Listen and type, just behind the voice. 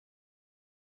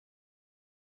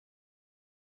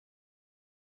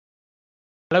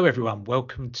Hello, everyone.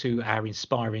 Welcome to our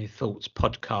Inspiring Thoughts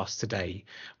podcast today.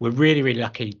 We're really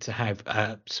lucky to have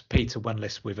Sir Peter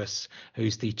Wanless with us,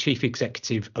 who's the Chief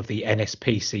Executive of the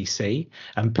NSPCC.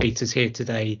 And Peter's here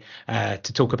today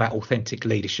to talk about authentic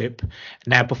leadership.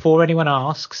 Now, before anyone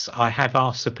asks, I have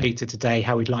asked Sir Peter today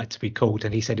how he'd like to be called,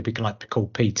 and he said he'd like to be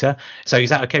called Peter. So is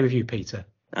that okay with you, Peter?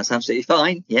 That's absolutely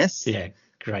fine, yes. Yeah,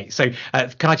 great. So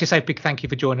can I just say a big thank you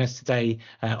for joining us today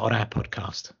on our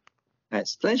podcast?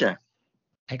 It's a pleasure.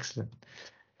 Excellent.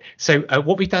 So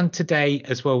what we've done today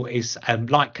as well is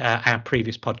like our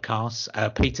previous podcasts,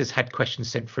 Peter's had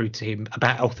questions sent through to him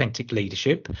about authentic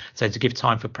leadership. So to give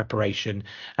time for preparation,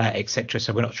 etc.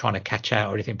 So we're not trying to catch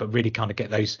out or anything, but really kind of get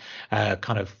those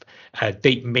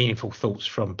deep, meaningful thoughts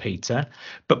from Peter.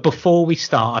 But before we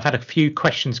start, I've had a few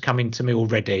questions come into me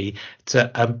already.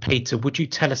 Peter, would you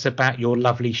tell us about your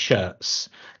lovely shirts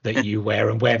that you wear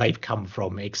and where they've come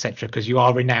from, etc.? Because you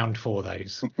are renowned for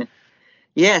those.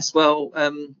 Yes, well,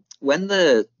 when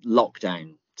the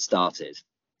lockdown started,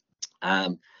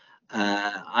 I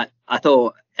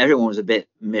thought everyone was a bit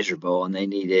miserable and they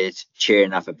needed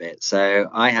cheering up a bit. So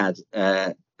I had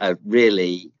a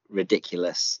really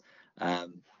ridiculous,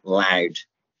 loud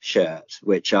shirt,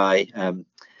 which I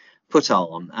put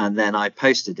on, and then I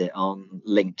posted it on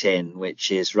LinkedIn,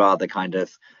 which is rather kind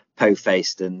of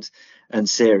po-faced and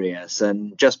serious,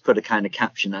 and just put a kind of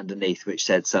caption underneath which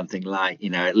said something like,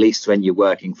 at least when you're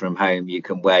working from home you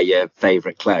can wear your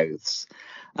favorite clothes,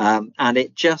 and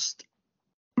it just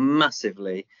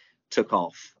massively took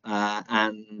off,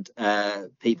 and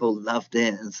people loved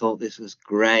it and thought this was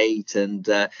great, and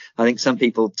I think some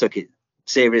people took it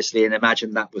seriously and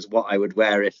imagined that was what I would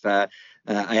wear if I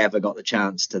ever got the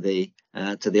chance to the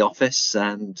office,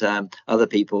 and other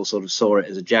people sort of saw it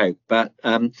as a joke, but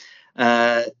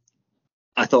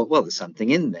I thought, well, there's something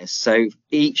in this. So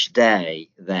each day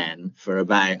then for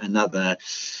about another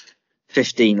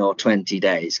 15 or 20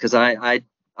 days, because I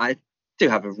do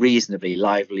have a reasonably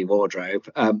lively wardrobe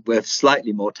with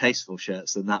slightly more tasteful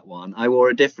shirts than that one, I wore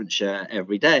a different shirt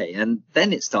every day, and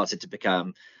then it started to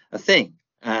become a thing.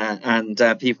 And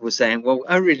people were saying, well,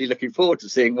 I'm really looking forward to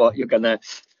seeing what you're going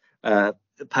to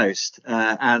post.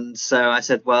 And so I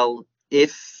said, well,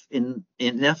 if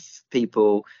enough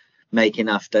people make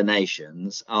enough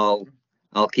donations, I'll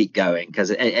keep going, because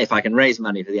if I can raise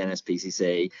money for the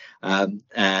NSPCC,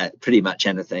 pretty much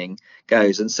anything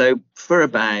goes. And so for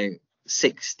about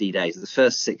 60 days, the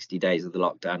first 60 days of the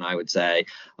lockdown, I would say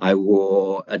I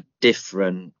wore a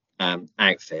different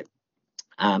outfit,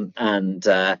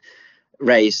 and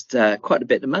raised quite a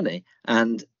bit of money,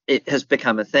 and it has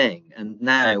become a thing. And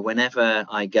now whenever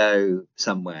I go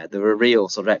somewhere, there are real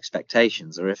sort of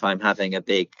expectations, or if I'm having a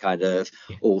big kind of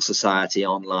all society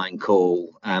online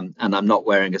call, and I'm not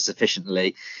wearing a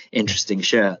sufficiently interesting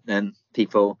shirt, then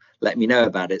people let me know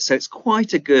about it. So it's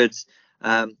quite a good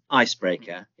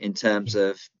icebreaker in terms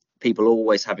of people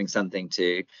always having something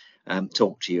to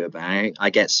talk to you about. I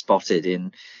get spotted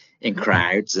in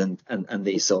crowds and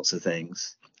these sorts of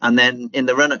things. And then in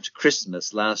the run up to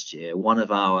Christmas last year, one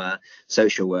of our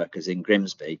social workers in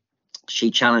Grimsby, she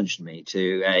challenged me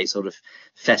to a sort of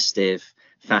festive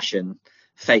fashion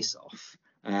face-off,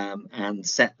 and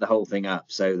set the whole thing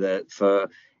up so that for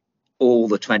all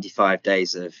the 25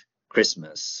 days of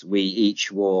Christmas, we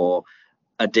each wore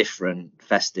a different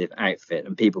festive outfit,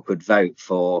 and people could vote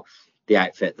for the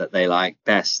outfit that they liked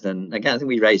best. And again, I think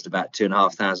we raised about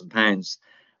 £2,500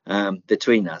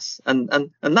 between us,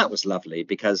 and that was lovely,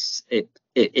 because it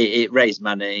raised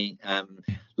money,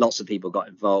 lots of people got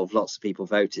involved, lots of people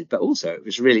voted, but also it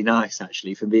was really nice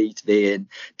actually for me to be in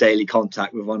daily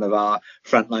contact with one of our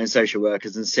frontline social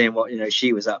workers and seeing what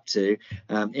she was up to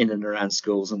in and around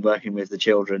schools and working with the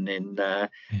children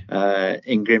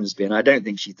in Grimsby. And I don't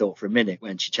think she thought for a minute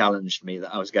when she challenged me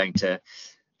that I was going to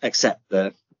accept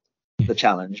the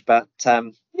challenge, but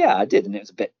yeah, I did, and it's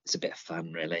a bit of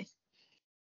fun, really.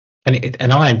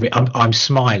 And I'm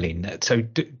smiling. So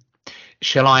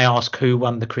shall I ask who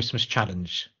won the Christmas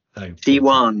challenge, though? She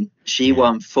won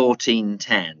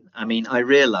 1410. I mean, I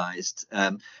realized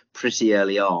pretty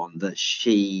early on that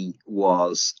she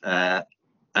was a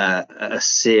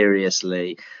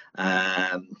seriously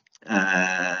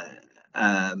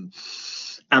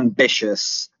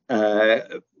ambitious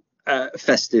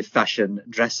festive fashion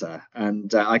dresser,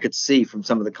 and I could see from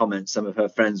some of the comments some of her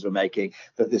friends were making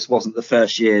that this wasn't the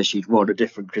first year she'd worn a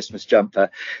different Christmas jumper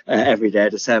every day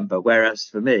of December, whereas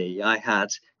for me I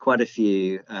had quite a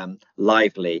few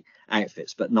lively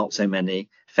outfits but not so many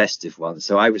festive ones.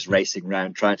 So I was racing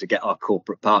around trying to get our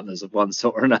corporate partners of one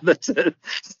sort or another to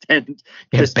send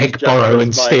beg, borrow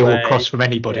and steal across from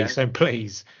anybody. So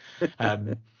please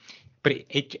But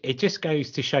it just goes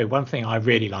to show one thing I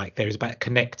really like there is about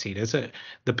connecting.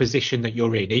 The position that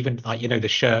you're in, even like, the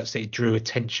shirts that drew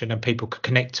attention and people could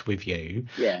connect with you.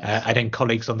 Yes. And then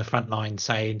colleagues on the front line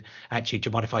saying, actually, do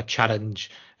you mind if I challenge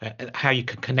how you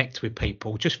can connect with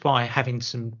people just by having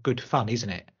some good fun, isn't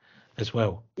it? As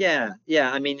well. Yeah.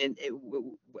 I mean,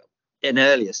 in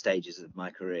earlier stages of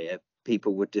my career,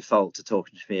 people would default to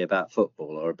talking to me about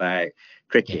football or about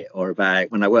cricket or about,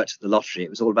 when I worked at the lottery, it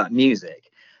was all about music.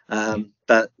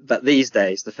 But these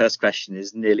days, the first question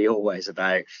is nearly always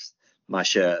about my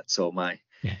shirts or my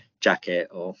jacket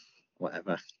or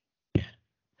whatever.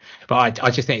 But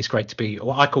I just think it's great to be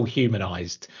what I call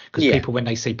humanized, because people, when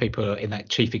they see people in that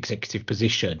chief executive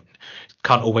position,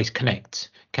 can't always connect,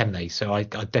 can they? So I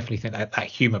definitely think that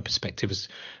human perspective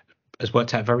has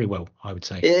worked out very well, I would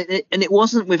say. And it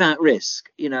wasn't without risk,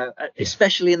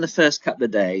 especially in the first couple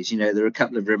of days. There were a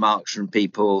couple of remarks from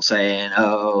people saying,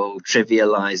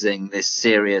 trivializing this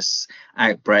serious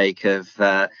outbreak of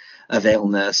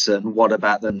illness, and what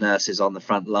about the nurses on the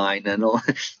front line and all.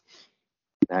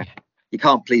 You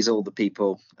can't please all the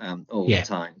people all the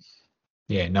time.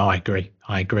 Yeah, no, I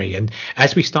agree. And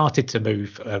as we started to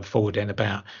move forward,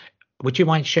 would you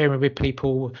mind sharing with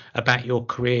people about your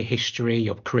career history,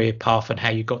 your career path, and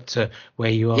how you got to where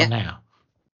you are now?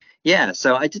 Yeah,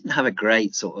 so I didn't have a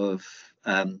great sort of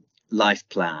life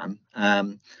plan.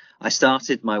 I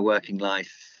started my working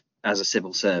life as a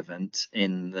civil servant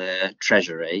in the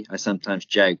Treasury. I sometimes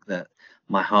joke that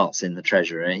my heart's in the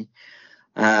Treasury.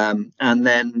 And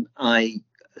then I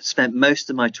spent most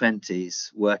of my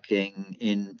 20s working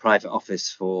in private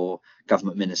office for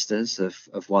government ministers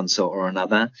of one sort or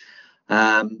another.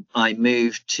 I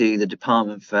moved to the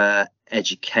Department for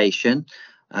Education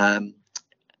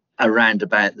around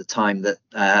about the time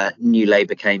that New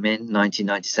Labour came in,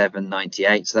 1997,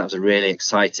 98. So that was a really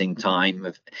exciting time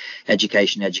of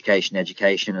education.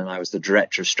 And I was the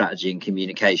Director of Strategy and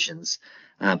Communications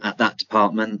at that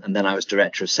department. And then I was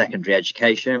Director of Secondary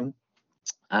Education.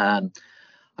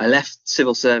 I left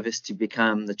civil service to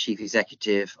become the chief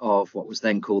executive of what was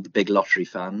then called the Big Lottery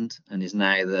Fund and is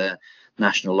now the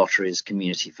National Lotteries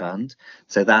Community Fund.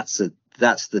 So that's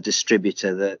the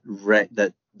distributor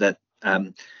that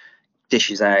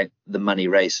dishes out the money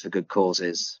raised for good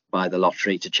causes by the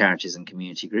lottery to charities and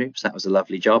community groups. That was a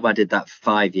lovely job. I did that for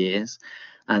 5 years.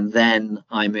 And then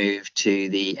I moved to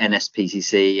the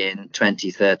NSPCC in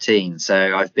 2013.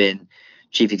 So I've been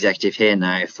chief executive here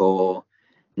now for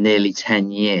nearly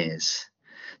 10 years.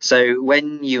 So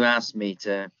when you asked me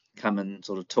to come and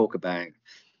sort of talk about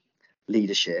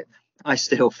leadership, I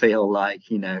still feel like,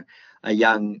 a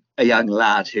young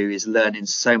lad who is learning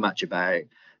so much about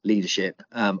leadership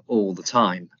all the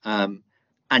time. And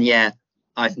yeah,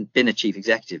 I've been a chief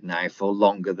executive now for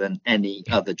longer than any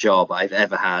other job I've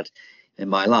ever had in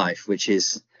my life, which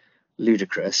is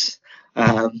ludicrous.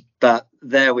 But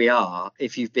there we are.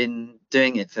 If you've been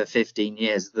doing it for 15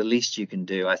 years, the least you can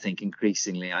do, I think,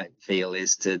 increasingly, I feel,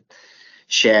 is to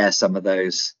share some of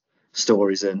those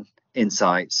stories and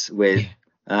insights with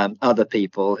other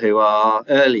people who are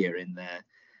earlier in their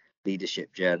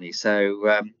leadership journey.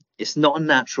 So it's not a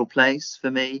natural place for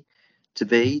me to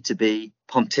be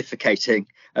pontificating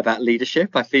about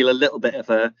leadership. I feel a little bit of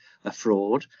a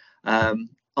fraud.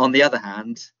 On the other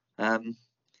hand,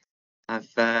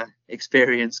 I've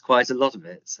experienced quite a lot of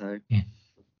it. So,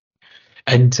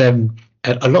 and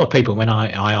a lot of people, when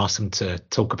I ask them to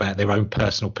talk about their own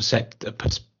personal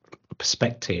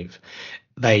perspective,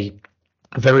 they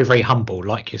are very, very humble,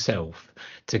 like yourself,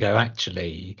 to go,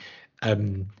 actually.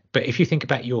 But if you think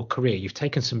about your career, you've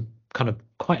taken some kind of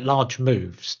quite large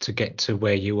moves to get to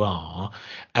where you are.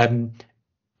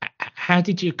 How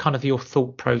did you your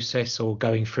thought process or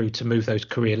going through to move those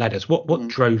career ladders? What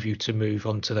drove you to move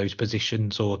on to those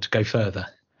positions or to go further?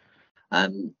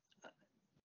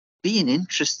 Being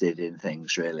interested in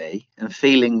things, really, and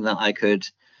feeling that I could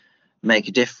make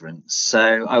a difference.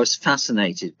 So I was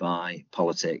fascinated by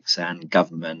politics and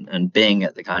government, and being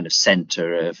at the kind of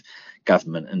centre of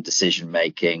government and decision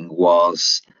making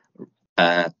was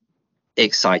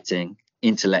exciting,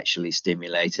 intellectually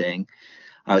stimulating.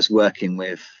 I was working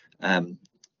with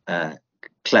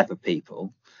clever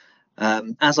people.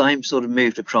 As I sort of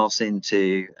moved across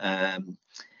into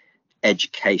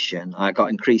education, I got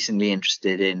increasingly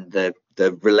interested in the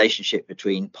relationship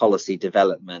between policy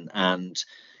development and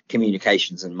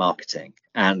communications and marketing,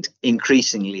 and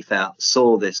increasingly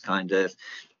saw this kind of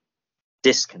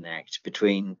disconnect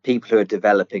between people who are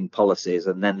developing policies,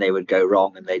 and then they would go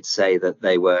wrong and they'd say that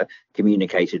they were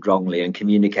communicated wrongly, and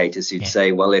communicators who'd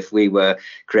say, well, if we were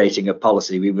creating a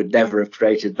policy, we would never have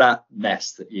created that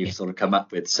mess that you've sort of come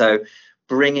up with. So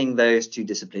bringing those two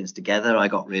disciplines together, I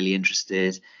got really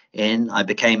interested in. I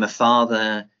became a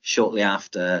father shortly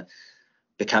after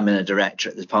becoming a director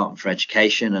at the Department for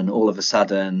Education, and all of a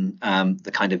sudden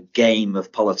the kind of game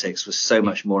of politics was so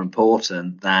much more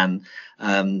important than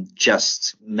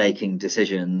just making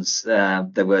decisions.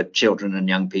 There were children and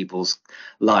young people's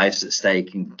lives at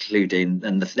stake, including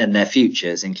and their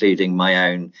futures, including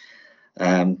my own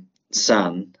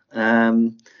son.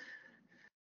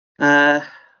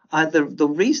 The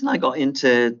reason I got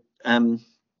into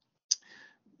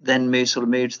then moved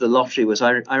to the lottery was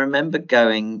I remember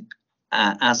going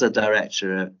as a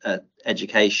director at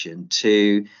education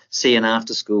to see an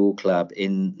after school club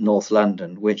in North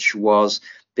London, which was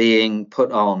being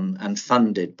put on and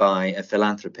funded by a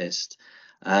philanthropist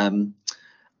on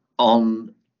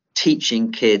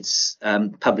teaching kids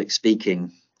public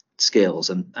speaking skills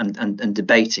and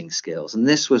debating skills. And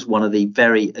this was one of the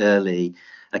very early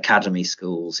academy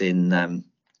schools in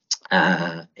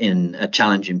a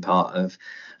challenging part of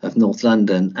North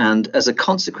London. And as a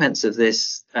consequence of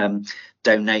this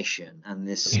donation and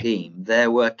this scheme,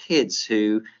 there were kids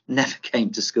who never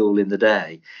came to school in the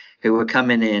day, who were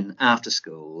coming in after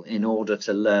school in order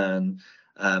to learn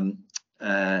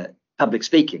public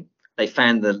speaking. They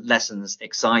found the lessons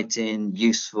exciting,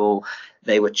 useful.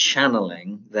 They were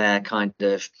channeling their kind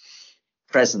of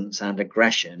presence and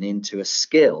aggression into a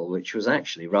skill which was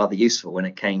actually rather useful when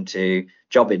it came to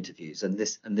job interviews and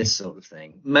this sort of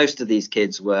thing. Most of these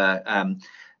kids were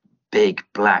big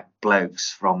black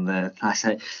blokes from the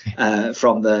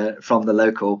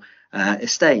local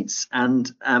estates,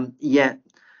 and yet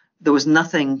there was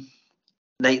nothing.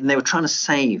 They were trying to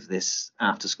save this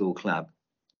after school club,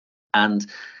 and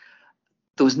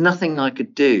there was nothing I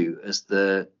could do as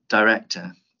the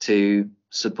director to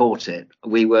support it.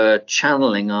 We were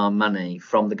channeling our money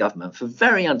from the government for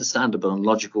very understandable and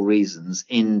logical reasons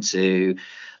into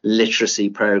literacy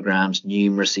programs,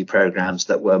 numeracy programs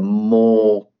that were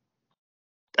more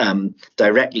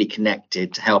directly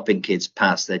connected to helping kids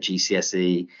pass their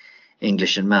GCSE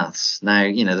English and maths.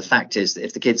 Now, the fact is that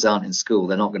if the kids aren't in school,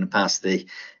 they're not going to pass the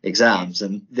exams,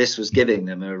 and this was giving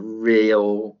them a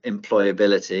real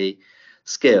employability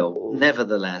skill.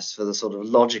 Nevertheless, for the sort of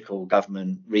logical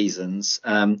government reasons,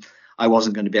 I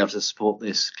wasn't going to be able to support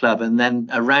this club. And then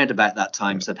around about that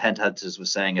time, some headhunters were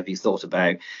saying, have you thought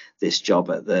about this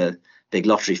job at the Big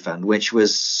Lottery Fund, which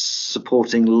was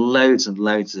supporting loads and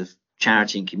loads of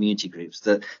charity and community groups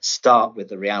that start with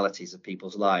the realities of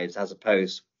people's lives, as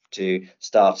opposed to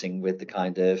starting with the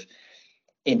kind of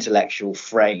intellectual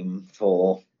frame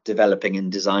for developing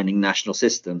and designing national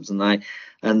systems.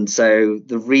 And so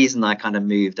the reason I kind of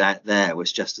moved out there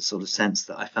was just a sort of sense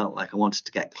that I felt like I wanted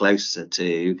to get closer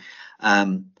to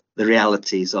the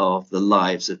realities of the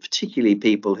lives of particularly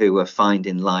people who were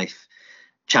finding life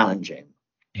challenging.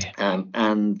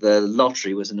 And the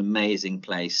lottery was an amazing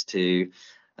place to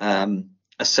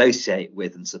associate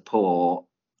with and support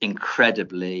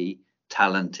incredibly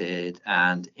talented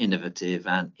and innovative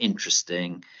and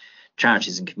interesting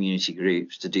charities and community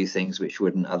groups to do things which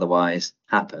wouldn't otherwise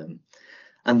happen.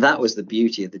 And that was the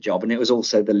beauty of the job. And it was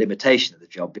also the limitation of the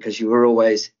job, because you were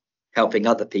always helping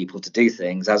other people to do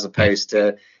things as opposed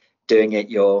to doing it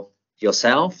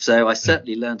yourself. So I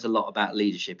certainly learned a lot about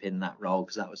leadership in that role,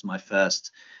 because that was my first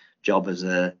job as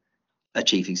a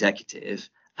chief executive.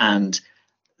 And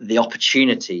the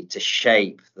opportunity to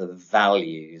shape the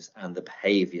values and the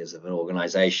behaviors of an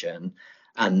organization,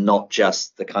 and not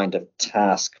just the kind of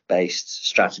task-based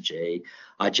strategy,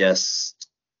 I just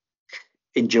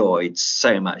enjoyed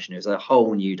so much. And it was a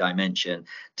whole new dimension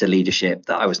to leadership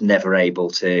that I was never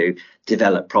able to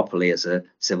develop properly as a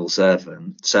civil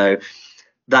servant. So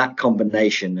that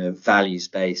combination of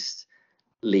values-based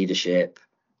leadership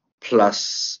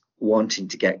plus wanting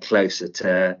to get closer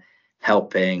to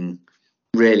helping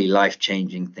really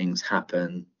life-changing things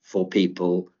happen for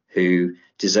people who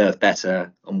deserve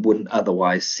better and wouldn't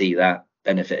otherwise see that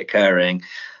benefit occurring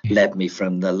led me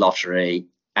from the lottery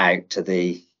out to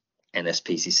the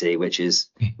NSPCC, which is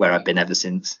where I've been ever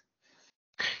since.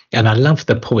 And I love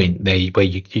the point there where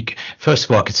you first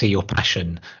of all, I could see your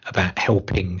passion about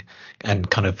helping and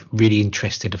kind of really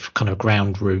interested of kind of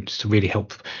ground roots to really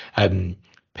help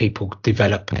people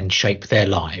develop and shape their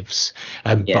lives.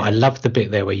 But I love the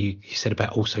bit there where you said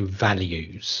about also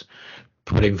values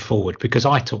putting forward, because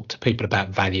I talk to people about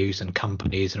values and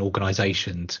companies and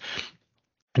organizations,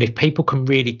 and if people can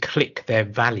really click their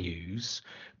values,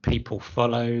 people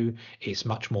follow. It's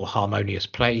much more harmonious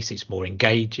place, it's more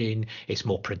engaging, it's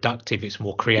more productive, it's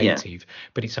more creative.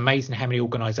 But it's amazing how many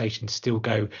organizations still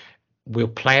go, we'll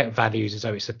play at values as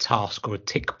though it's a task or a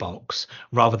tick box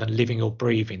rather than living or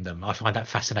breathing them. I find that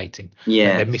fascinating.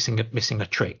 Yeah, They're missing a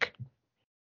trick.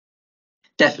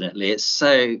 definitely. It's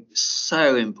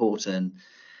so important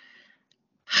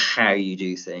how you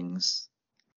do things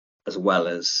as well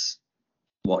as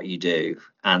what you do,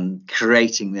 and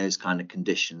creating those kind of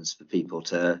conditions for people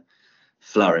to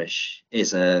flourish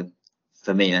is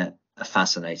for me a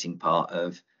fascinating part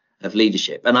of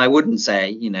leadership. And I wouldn't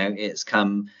say, it's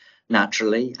come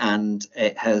naturally, and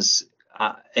it has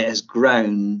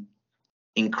grown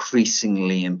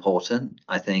increasingly important,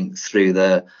 I think, through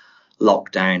the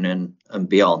lockdown and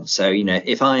beyond. So,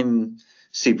 if I'm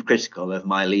super critical of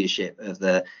my leadership of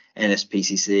the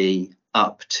NSPCC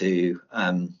up to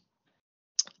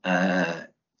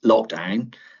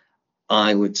lockdown,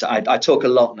 I talk a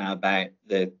lot now about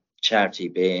the charity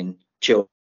being children.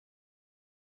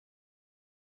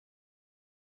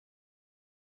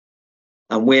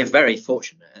 And we're very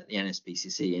fortunate at the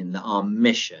NSPCC in that our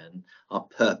mission, our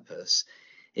purpose,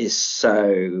 is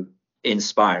so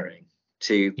inspiring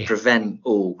to prevent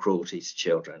all cruelty to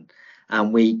children.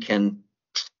 And we can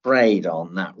trade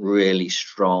on that really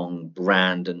strong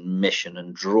brand and mission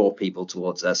and draw people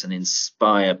towards us and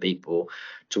inspire people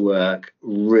to work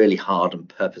really hard and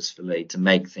purposefully to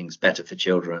make things better for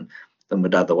children than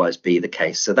would otherwise be the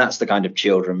case. So that's the kind of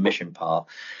children mission part.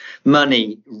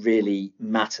 Money really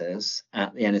matters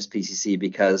at the NSPCC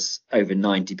because over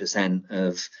 90%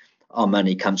 of our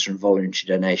money comes from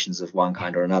voluntary donations of one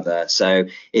kind or another. So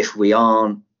if we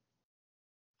aren't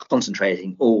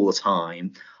concentrating all the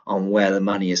time on where the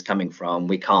money is coming from,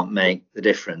 we can't make the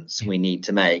difference we need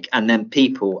to make. And then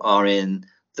people are in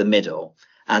the middle.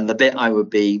 And the bit I would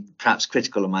be perhaps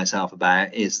critical of myself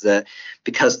about is that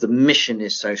because the mission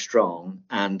is so strong,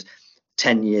 and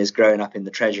 10 years growing up in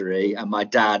the Treasury and my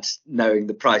dad knowing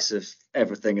the price of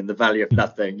everything and the value of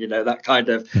nothing, that kind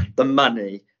of the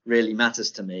money really matters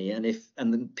to me. And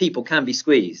the people can be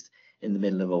squeezed in the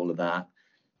middle of all of that.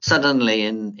 Suddenly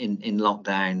in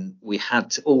lockdown, we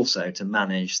had to also to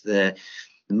manage the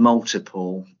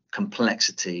multiple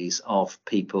complexities of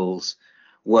people's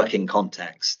working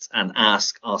contexts and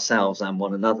ask ourselves and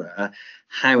one another,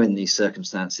 how in these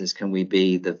circumstances can we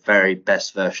be the very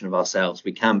best version of ourselves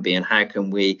we can be, and how can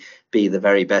we be the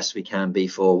very best we can be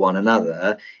for one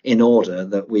another in order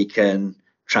that we can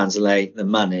translate the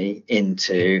money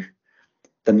into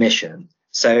the mission.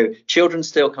 So children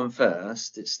still come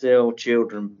first. It's still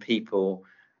children, people,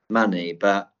 money.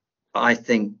 But I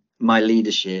think my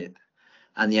leadership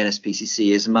and the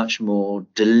NSPCC is much more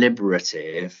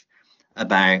deliberative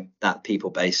about that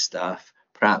people-based stuff,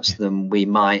 perhaps than we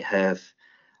might have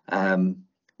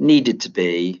needed to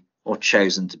be or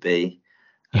chosen to be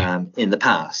in the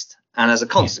past. And as a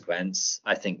consequence,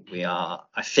 I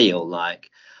feel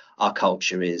like our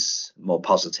culture is more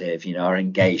positive. Our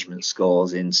engagement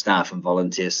scores in staff and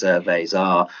volunteer surveys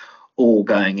are all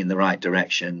going in the right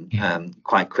direction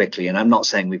quite quickly. And I'm not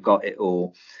saying we've got it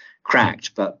all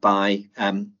cracked, but by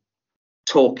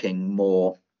talking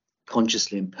more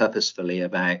consciously and purposefully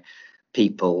about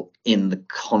people in the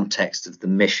context of the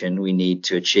mission we need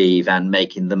to achieve and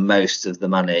making the most of the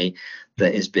money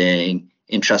that is being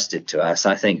entrusted to us,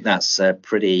 I think that's a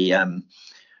pretty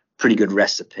good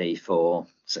recipe for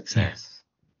success.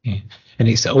 Yeah. And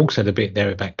it's also the bit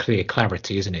there about clear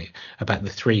clarity, isn't it? About the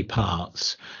three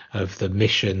parts of the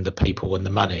mission, the people and the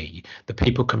money that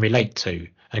people can relate to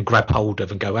and grab hold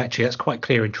of and go, actually, that's quite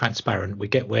clear and transparent. We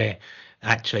get where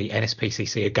actually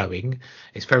NSPCC are going.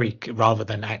 It's very, rather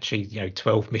than actually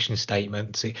 12 mission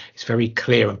statements, it's very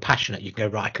clear and passionate. You can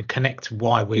go, right, I can connect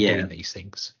why we're doing these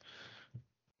things.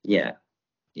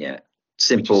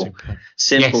 Simple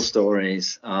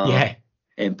stories are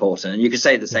important. And you could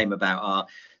say the same about our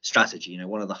strategy.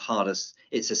 One of the hardest,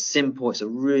 it's a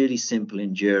really simple,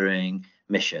 enduring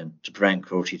mission to prevent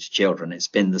cruelty to children. It's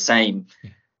been the same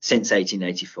since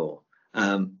 1884.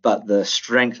 But the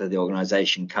strength of the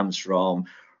organization comes from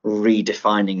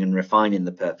redefining and refining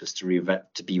the purpose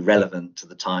to be relevant to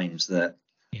the times that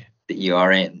you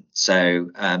are in.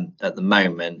 So at the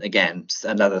moment, again,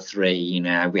 another three,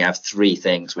 we have three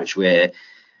things which we're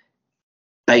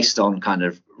based on kind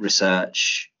of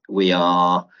research. We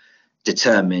are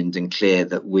determined and clear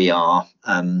that we are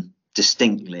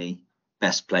distinctly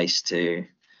best placed to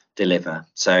deliver.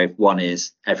 So one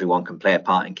is everyone can play a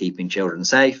part in keeping children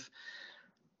safe.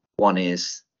 One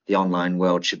is the online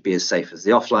world should be as safe as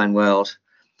the offline world.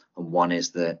 And one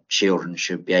is that children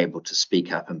should be able to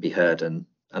speak up and be heard and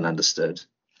understood.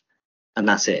 And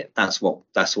that's it. That's what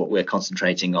we're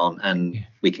concentrating on, and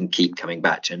we can keep coming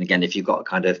back to. And again, if you've got a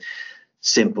kind of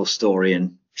simple story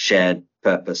and shared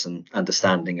purpose and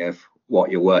understanding of what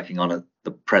you're working on at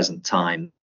the present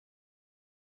time.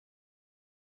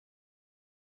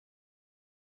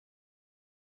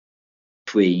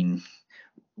 Between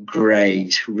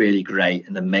really great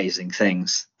and amazing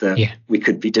things that we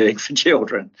could be doing for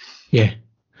children. Yeah,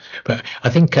 but I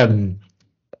think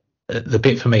the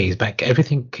bit for me is about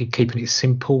everything, keeping it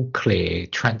simple, clear,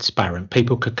 transparent,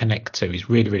 people could connect to, is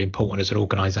really, really important as an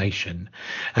organisation.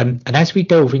 And as we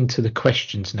delve into the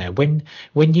questions now, when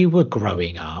you were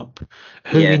growing up,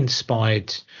 who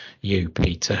inspired you,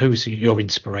 Peter? Who was your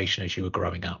inspiration as you were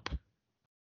growing up?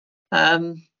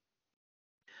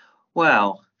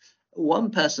 Well,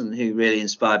 one person who really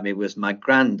inspired me was my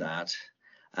granddad.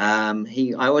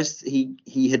 He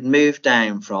had moved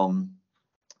down from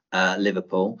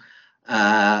Liverpool,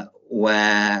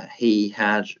 where he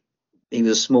was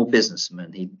a small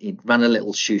businessman. He'd run a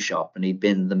little shoe shop, and he'd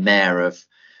been the mayor of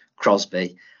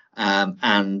Crosby,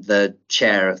 and the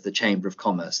chair of the Chamber of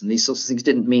Commerce. And these sorts of things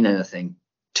didn't mean anything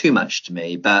too much to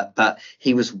me, but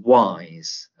he was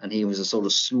wise, and he was a sort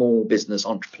of small business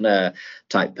entrepreneur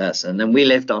type person. And we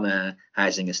lived on a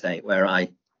housing estate where I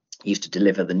used to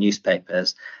deliver the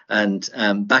newspapers. And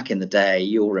back in the day,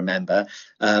 you'll remember,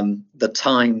 the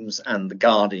Times and the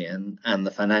Guardian and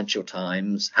the Financial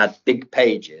Times had big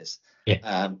pages,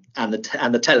 and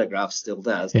the Telegraph still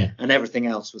does, and everything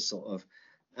else was sort of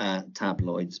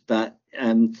tabloids. But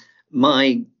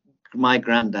my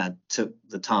granddad took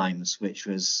the Times, which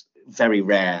was very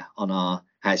rare on our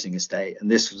housing estate, and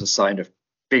this was a sign of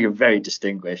being very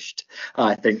distinguished.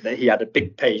 I think that he had a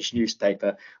big page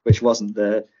newspaper, which wasn't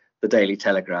the Daily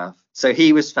Telegraph. So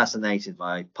he was fascinated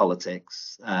by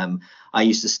politics. I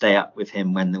used to stay up with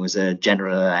him when there was a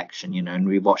general election, and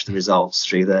we watched the results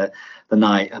through the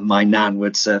night, and my nan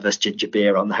would serve us ginger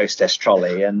beer on the hostess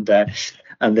trolley and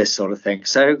this sort of thing.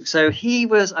 So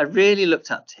I really looked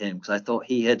up to him, because I thought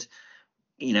he'd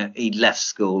left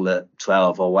school at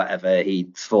 12 or whatever.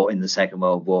 He'd fought in the Second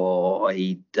World War.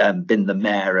 He'd been the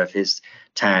mayor of his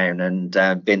town, and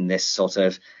been this sort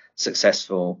of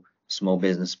successful small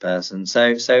business person.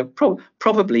 So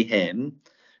probably him.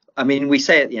 I mean, we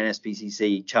say at the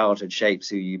NSPCC, childhood shapes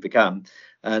who you become.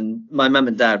 And my mum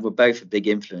and dad were both a big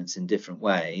influence in different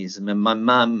ways. I mean, my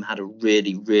mum had a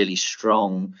really, really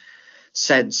strong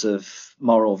sense of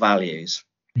moral values,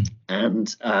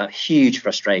 and huge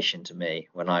frustration to me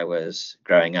when I was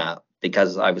growing up,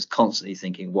 because I was constantly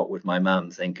thinking, what would my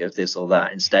mum think of this or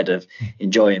that, instead of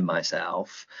enjoying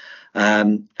myself.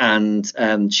 And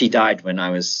she died when I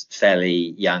was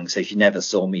fairly young, so she never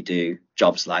saw me do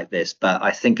jobs like this. But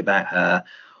I think about her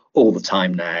all the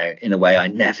time now in a way I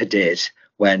never did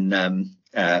when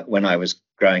I was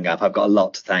growing up. I've got a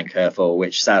lot to thank her for,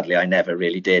 which sadly I never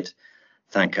really did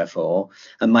thank her for.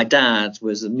 And my dad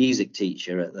was a music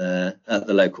teacher at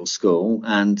the local school,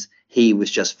 and he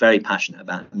was just very passionate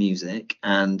about music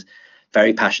and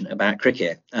very passionate about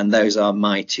cricket. And those are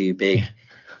my two big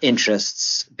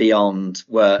interests beyond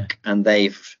work, and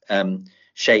they've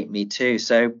shaped me too.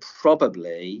 So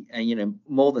probably,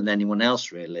 more than anyone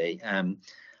else really,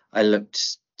 I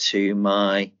looked to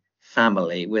my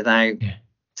family without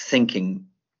thinking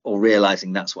or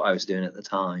realizing that's what I was doing at the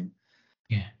time.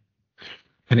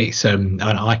 And it's and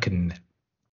I can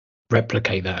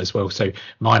replicate that as well. So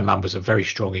my mum was a very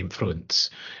strong influence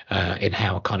in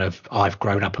how kind of I've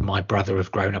grown up, and my brother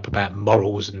have grown up, about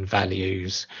morals and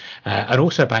values, and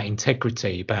also about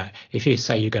integrity. But if you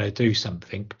say you're going to do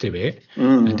something, do it,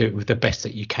 and do it with the best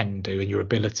that you can do in your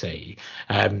ability.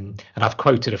 And I've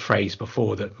quoted a phrase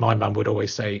before that my mum would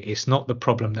always say, it's not the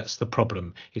problem that's the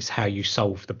problem, it's how you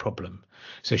solve the problem.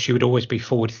 So she would always be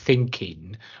forward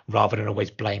thinking rather than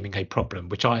always blaming a problem,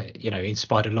 which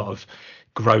inspired a lot of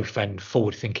growth and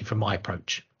forward thinking from my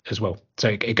approach as well. So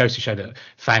it goes to show that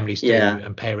families do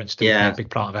and parents do play a big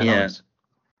part of our lives.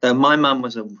 So my mum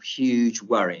was a huge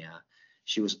worrier.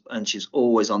 She's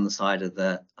always on the side of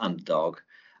the underdog,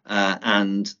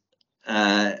 and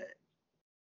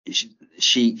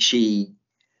she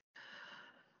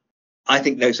I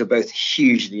think those are both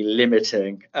hugely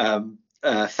limiting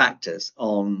factors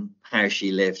on how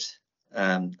she lived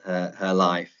her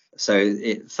life. So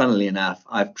funnily enough,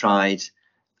 I've tried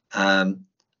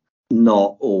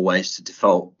not always to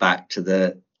default back to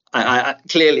the I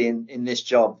clearly in this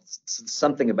job,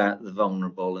 something about the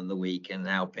vulnerable and the weak and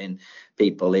helping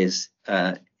people is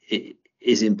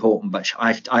important, but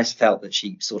I felt that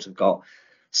she sort of got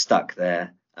stuck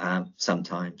there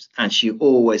sometimes, and she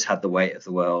always had the weight of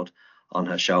the world on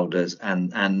her shoulders,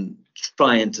 and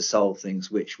trying to solve things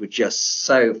which were just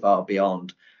so far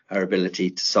beyond her ability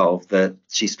to solve, that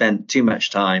she spent too much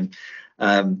time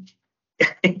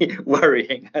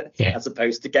worrying as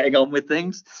opposed to getting on with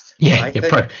things.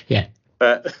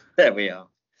 But there we are.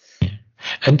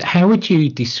 And how would you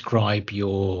describe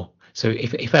so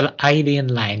if an alien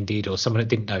landed or someone that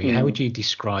didn't know you, how would you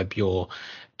describe your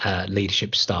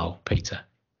leadership style, Peter?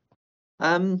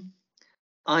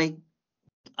 I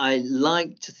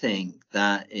like to think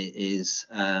that it is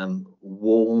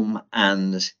warm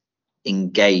and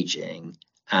engaging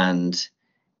and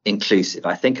inclusive.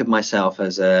 I think of myself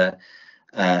as an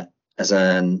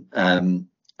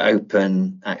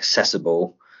open,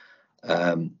 accessible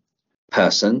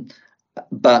person,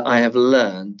 but I have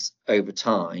learned over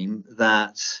time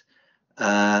that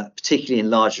particularly in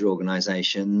larger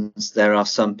organizations, there are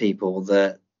some people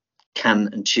that can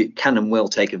and will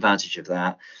take advantage of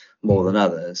that more than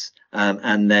others,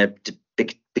 and they're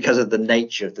because of the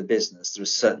nature of the business, there are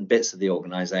certain bits of the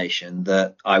organization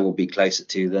that I will be closer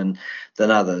to than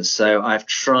others. So I've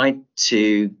tried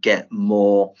to get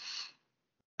more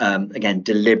again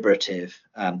deliberative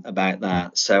about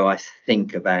that. So I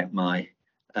think about my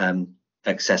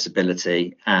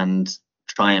accessibility and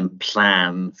try and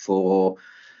plan for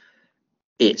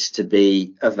it to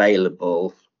be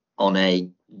available on a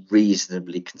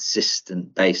reasonably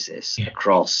consistent basis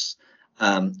across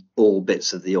all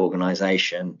bits of the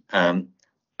organization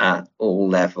at all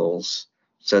levels.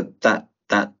 So that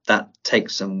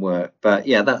takes some work, but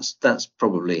yeah, that's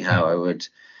probably how I would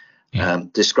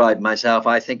describe myself.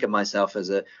 I think of myself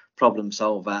as a problem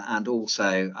solver, and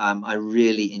also I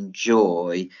really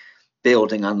enjoy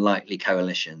building unlikely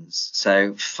coalitions.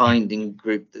 So finding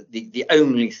the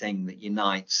only thing that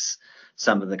unites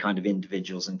some of the kind of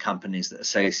individuals and companies that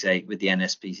associate with the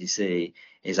NSPCC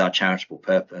is our charitable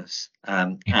purpose.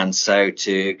 And so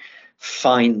to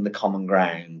find the common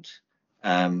ground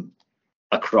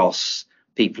across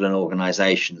people and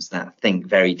organizations that think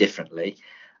very differently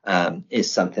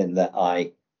is something that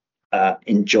I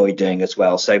enjoy doing as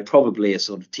well. So probably a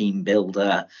sort of team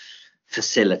builder,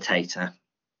 facilitator.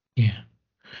 Yeah.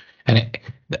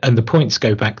 And the points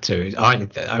go back to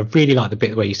I really like the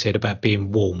bit where you said about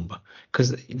being warm,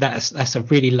 because that's a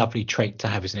really lovely trait to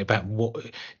have, isn't it? About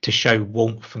to show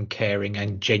warmth and caring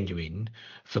and genuine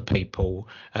for people.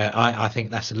 I think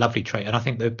that's a lovely trait, and I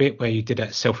think the bit where you did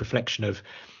that self-reflection of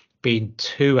being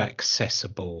too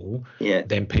accessible,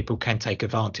 then people can take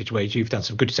advantage. Whereas you've done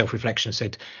some good self-reflection and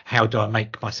said, how do I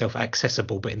make myself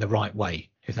accessible but in the right way?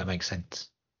 If that makes sense.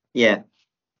 Yeah.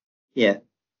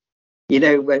 You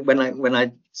know, when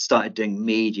I started doing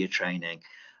media training,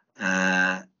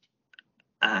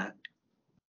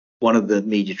 one of the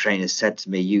media trainers said to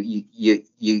me,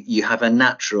 "You have a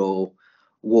natural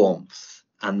warmth,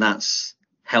 and that's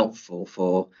helpful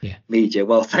for media."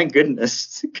 Well, thank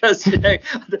goodness, because I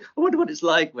wonder what it's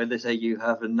like when they say you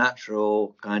have a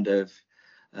natural kind of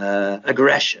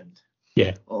aggression.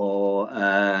 Or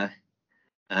I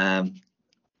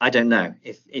don't know,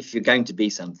 if you're going to be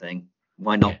something,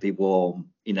 why not be warm?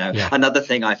 Another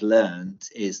thing I've learned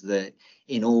is that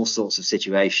in all sorts of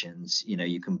situations,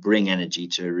 you can bring energy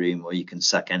to a room or you can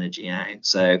suck energy out.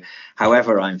 So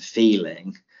however I'm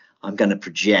feeling, I'm going to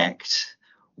project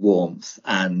warmth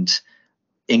and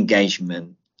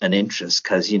engagement and interest,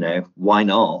 because why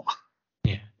not?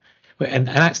 And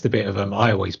that's the bit of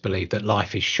I always believe that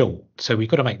life is short, so we've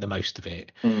got to make the most of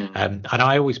it. And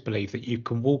I always believe that you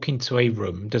can walk into a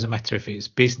room, doesn't matter if it's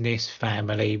business,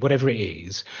 family, whatever it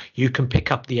is, you can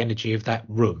pick up the energy of that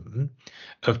room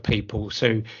of people.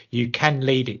 So you can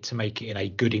lead it to make it in a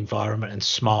good environment and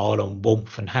smile and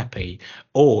warmth and happy,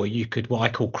 or you could, what I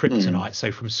call kryptonite,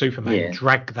 so from Superman,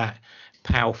 drag that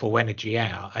powerful energy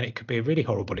out, and it could be a really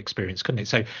horrible experience, couldn't it?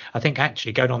 So I think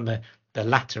actually going on the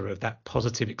latter of that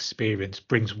positive experience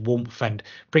brings warmth and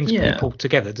brings people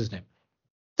together, doesn't it?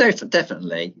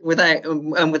 Definitely,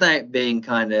 without being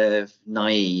kind of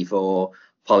naive or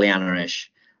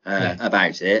Pollyanna-ish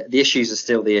about it. The issues are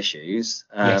still the issues.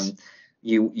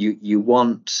 You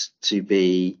want to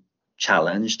be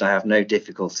challenged. I have no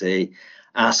difficulty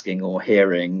asking or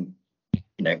hearing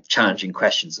challenging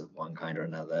questions of one kind or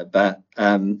another, but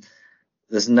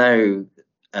there's no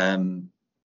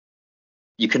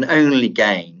you can only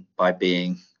gain by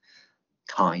being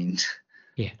kind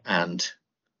and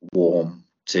warm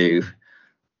to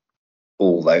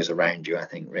all those around you, I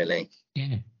think, really.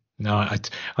 No, I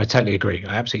totally agree.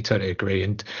 I absolutely totally agree.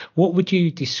 And what would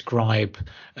you describe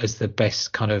as the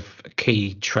best kind of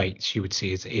key traits you would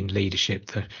see as in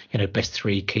leadership, the best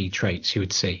 3 key traits you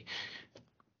would see?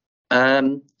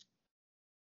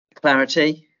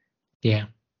 Clarity,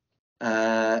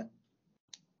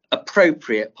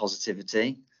 appropriate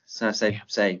positivity, so I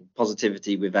say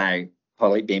positivity without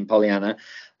being Pollyanna,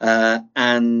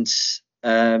 and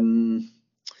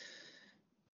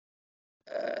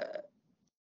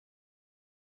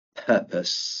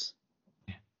purpose.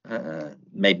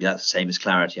 Maybe that's the same as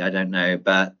clarity, I don't know,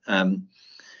 but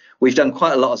we've done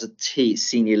quite a lot as a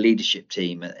senior leadership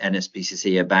team at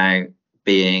NSPCC about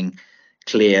being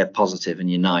clear, positive and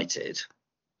united.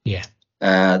 Yeah.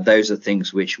 Those are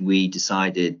things which we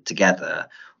decided together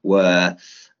were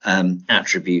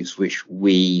attributes which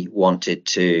we wanted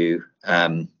to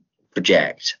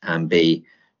project and be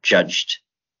judged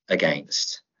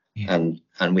against. Yeah.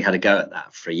 And we had a go at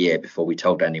that for a year before we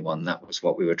told anyone that was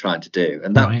what we were trying to do.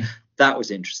 And that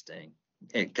was interesting,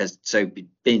 because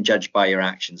being judged by your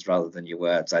actions rather than your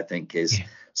words, I think, is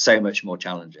so much more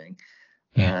challenging,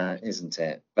 isn't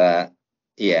it? But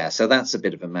yeah, so that's a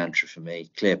bit of a mantra for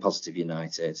me: clear, positive,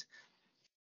 united.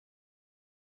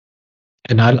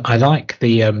 And I like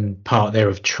the part there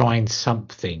of trying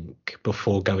something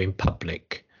before going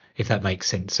public, if that makes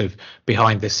sense, of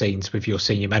behind the scenes with your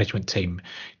senior management team,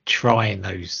 trying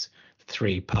those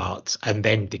 3 parts and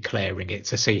then declaring it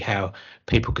to see how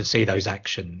people can see those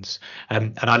actions.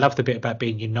 And I love the bit about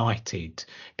being united,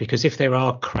 because if there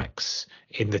are cracks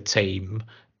in the team,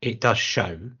 it does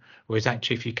show. Whereas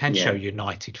actually, if you can show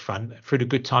united front through the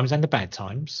good times and the bad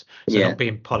times, so not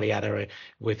being Pollyanna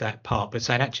with that part, but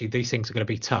saying actually these things are going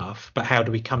to be tough, but how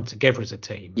do we come together as a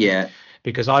team? Yeah.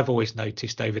 Because I've always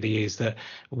noticed over the years that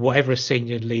whatever a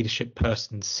senior leadership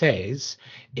person says,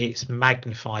 it's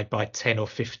magnified by 10 or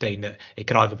 15, that it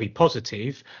could either be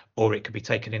positive or it could be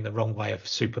taken in the wrong way of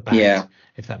super bad,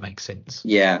 if that makes sense.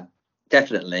 Yeah,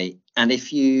 definitely. And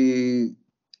if you,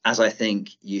 as I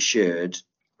think you should,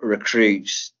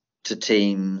 recruit to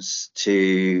teams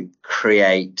to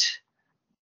create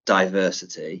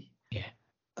diversity,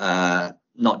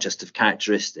 not just of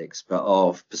characteristics, but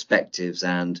of perspectives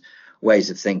and ways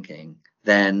of thinking,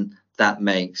 then that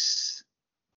makes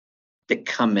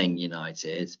becoming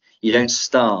united. You don't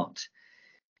start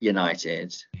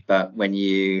united, but when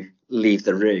you leave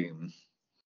the room,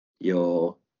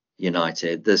 you're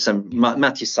united. There's some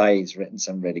Matthew Said's written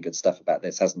some really good stuff about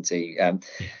this, hasn't he?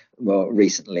 More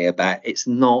recently, about it's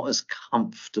not as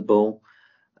comfortable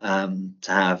to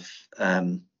have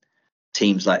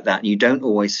teams like that. You don't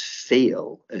always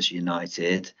feel as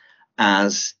united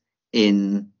as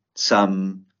in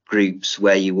some groups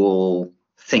where you all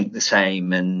think the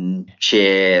same and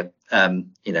cheer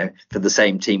for the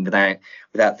same team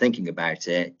without thinking about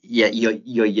it. Yet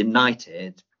you're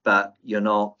united, but you're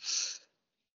not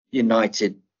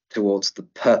united towards the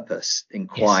purpose in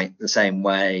quite the same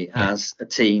way as a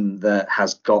team that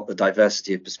has got the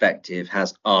diversity of perspective,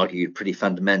 has argued pretty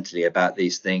fundamentally about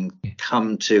these things,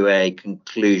 come to a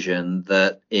conclusion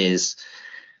that is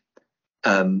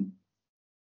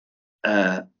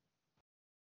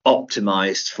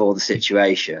optimized for the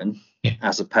situation,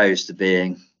 as opposed to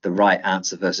being the right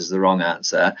answer versus the wrong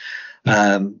answer.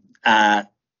 That's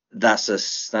a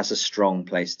strong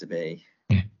place to be.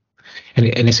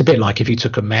 And it's a bit like if you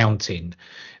took a mountain,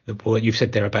 what you've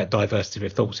said there about diversity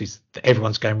of thoughts is that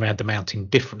everyone's going around the mountain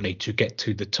differently to get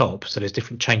to the top. So there's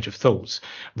different change of thoughts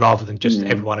rather than just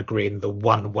everyone agreeing the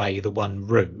one way, the one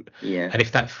route. And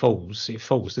if that falls, it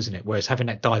falls, doesn't it? Whereas having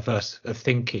that diverse of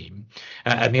thinking,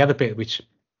 and the other bit which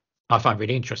I find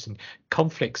really interesting,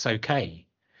 conflict's okay.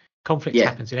 Conflict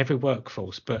happens in every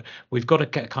workforce, but we've got to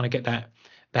get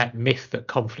that myth that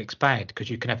conflict's bad, because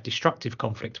you can have destructive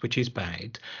conflict, which is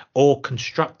bad, or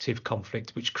constructive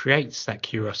conflict, which creates that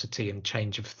curiosity and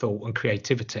change of thought and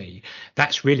creativity.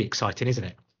 That's really exciting, isn't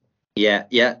it? Yeah.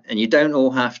 And you don't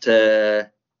all have to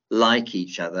like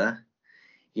each other.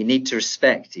 You need to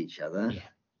respect each other,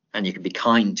 and you can be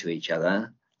kind to each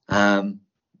other. We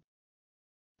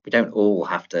don't all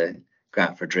have to go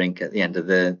out for a drink at the end of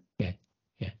the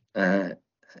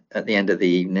at the end of the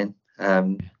evening.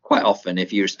 Quite often,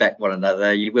 if you respect one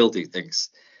another, you will do things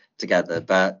together,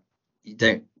 but you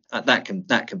don't. That can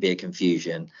be a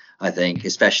confusion, I think,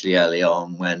 especially early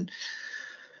on when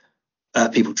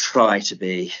people try to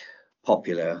be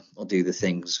popular or do the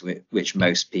things which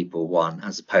most people want,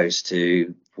 as opposed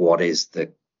to what is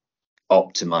the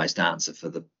optimized answer for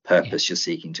the purpose you're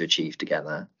seeking to achieve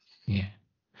together.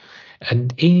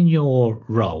 And in your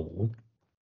role,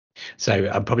 so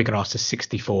I'm probably going to ask a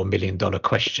 $64 million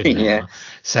question now.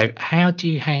 So how do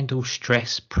you handle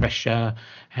stress, pressure?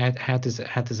 How does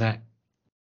that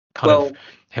kind of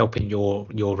help in your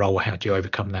role? How do you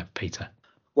overcome that, Peter?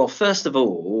 Well, first of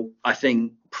all, I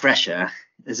think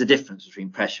there's a difference between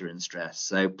pressure and stress.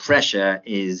 So pressure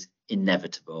is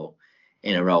inevitable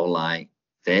in a role like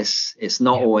this. It's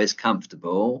not always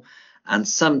comfortable. And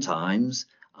sometimes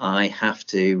I have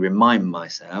to remind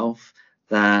myself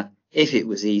that if it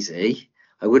was easy,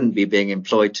 I wouldn't be being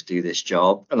employed to do this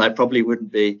job, and I probably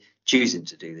wouldn't be choosing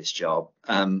to do this job.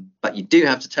 But you do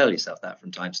have to tell yourself that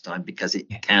from time to time, because it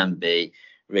can be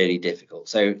really difficult.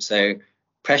 So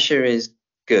pressure is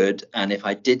good. And if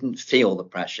I didn't feel the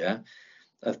pressure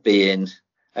of being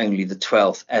only the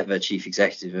 12th ever chief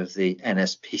executive of the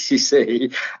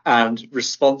NSPCC and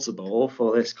responsible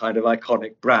for this kind of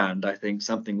iconic brand, I think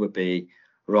something would be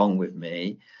wrong with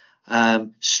me.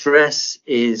 Stress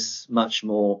is much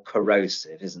more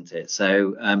corrosive, isn't it?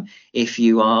 So if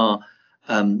you are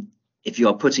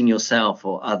putting yourself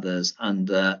or others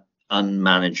under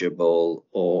unmanageable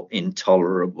or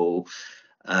intolerable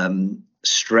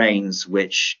strains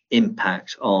which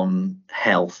impact on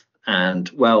health and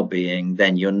well-being,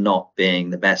 then you're not being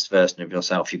the best version of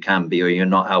yourself you can be, or you're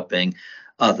not helping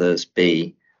others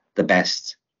be the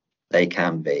best they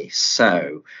can be.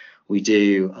 So we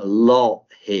do a lot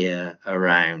here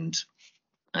around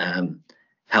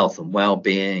health and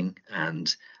well-being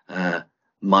and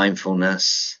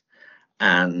mindfulness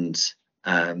and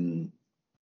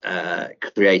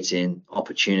creating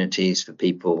opportunities for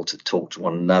people to talk to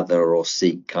one another or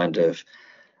seek kind of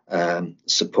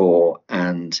support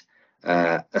and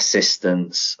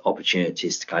assistance,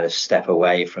 opportunities to kind of step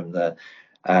away from the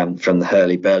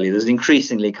hurly-burly. There's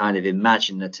increasingly kind of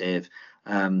imaginative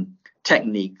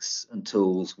techniques and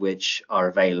tools which are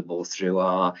available through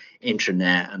our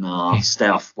intranet and our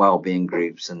staff wellbeing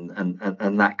groups and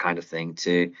that kind of thing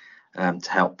to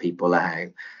help people out.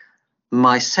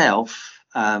 Myself,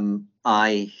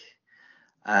 I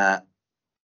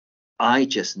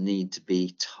just need to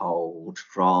be told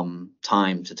from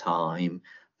time to time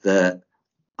that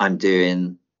I'm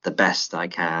doing the best I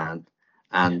can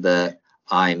and that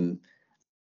I'm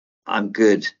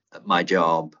good at my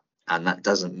job. And that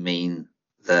doesn't mean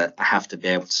that I have to be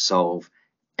able to solve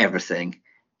everything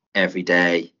every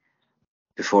day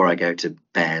before I go to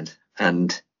bed.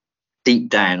 And deep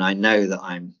down, I know that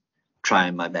I'm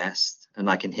trying my best. And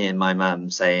I can hear my mum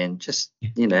saying, just,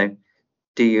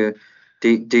 do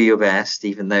your best,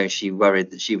 even though she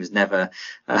worried that she was never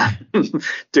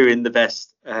doing the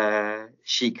best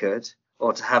she could.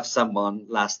 Or to have someone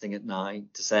last thing at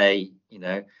night to say,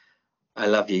 I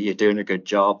love you, you're doing a good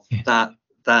job.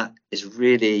 That is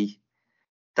really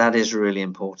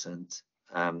important,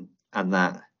 and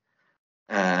that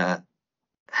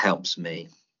helps me.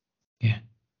 Yeah.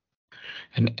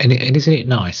 And isn't it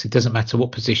nice? It doesn't matter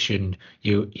what position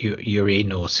you're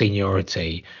in or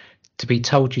seniority, to be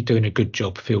told you're doing a good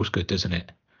job feels good, doesn't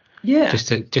it? Yeah. Just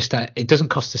that it doesn't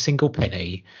cost a single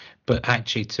penny, but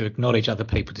actually to acknowledge other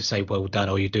people to say well done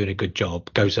or you're doing a good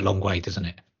job goes a long way, doesn't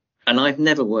it? And I've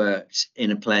never worked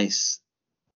in a place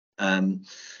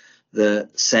that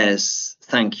says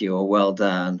thank you or well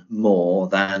done more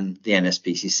than the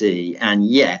NSPCC, and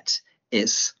yet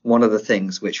it's one of the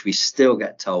things which we still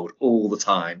get told all the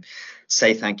time.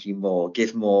 Say thank you more,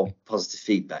 give more positive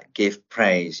feedback, give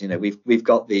praise. We've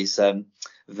got these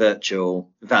virtual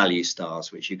value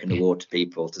stars which you can award to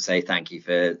people to say thank you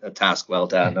for a task well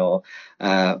done or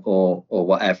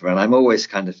whatever. And I'm always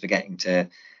kind of forgetting to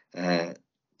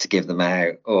give them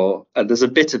out. And there's a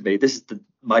bit of me. This is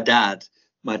my dad's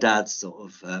sort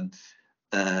of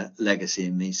legacy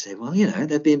in me. Say, well,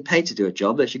 they're being paid to do a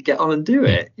job. They should get on and do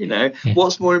it.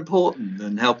 What's more important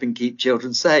than helping keep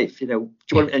children safe? Do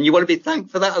you want to be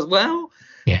thanked for that as well?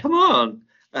 Yeah. Come on.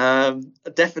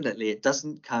 Definitely, it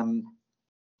doesn't come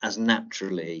as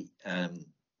naturally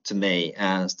to me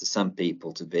as to some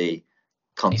people to be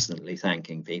constantly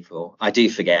thanking people. I do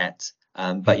forget,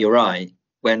 but you're right.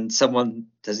 When someone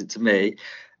does it to me,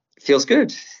 it feels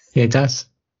good. Yeah, it does.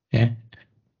 Yeah,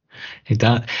 it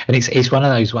does. And it's one of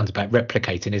those ones about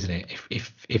replicating, isn't it?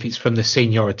 If it's from the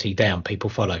seniority down, people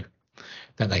follow,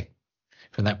 don't they?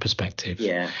 From that perspective.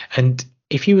 Yeah. And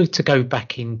if you were to go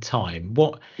back in time,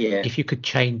 if you could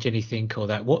change anything or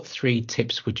that, what 3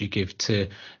 tips would you give to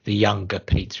the younger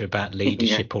Peter about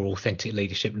leadership or authentic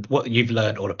leadership? What you've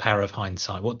learned or the power of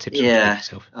hindsight? What tips would you give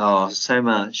yourself? Oh, so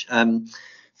much.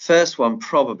 First one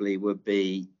probably would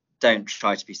be don't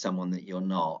try to be someone that you're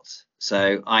not.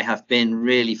 So I have been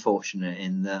really fortunate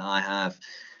in that I have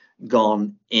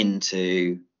gone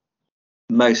into,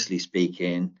 mostly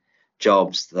speaking,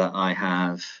 jobs that I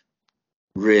have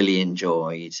really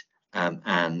enjoyed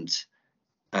and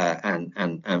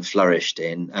flourished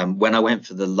in. When I went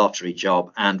for the lottery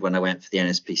job and when I went for the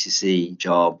NSPCC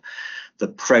job, the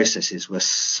processes were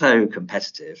so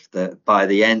competitive that by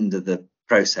the end of the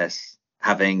process,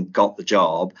 having got the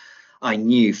job, I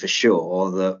knew for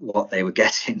sure that what they were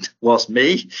getting was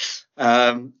me.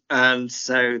 And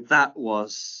so that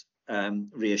was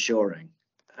reassuring.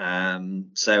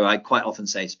 So I quite often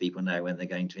say to people now when they're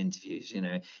going to interviews,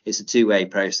 it's a two-way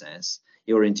process.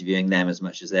 You're interviewing them as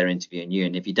much as they're interviewing you,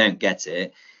 and if you don't get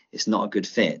it, it's not a good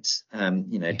fit.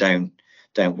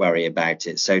 Don't worry about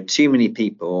it. So too many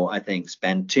people, I think,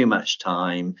 spend too much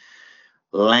time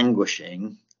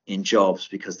languishing in jobs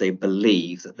because they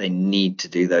believe that they need to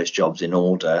do those jobs in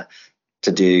order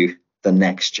to do the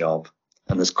next job.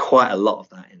 And there's quite a lot of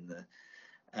that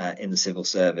in the civil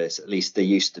service. At least there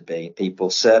used to be people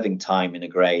serving time in a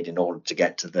grade in order to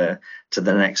get to the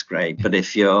next grade. But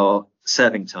if you're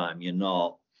serving time, you're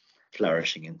not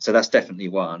flourishing. And so that's definitely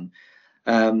one.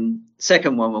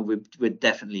 Second one would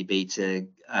definitely be to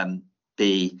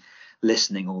be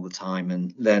listening all the time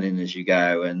and learning as you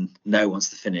go, and no one's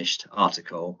the finished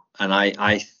article. And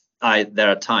I there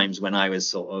are times when I was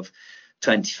sort of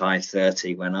 25,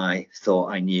 30 when I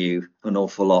thought I knew an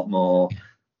awful lot more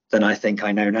than I think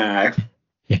I know now.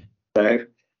 Yeah. So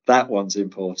that one's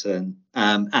important.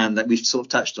 And that we've sort of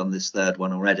touched on this third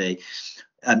one already.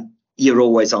 You're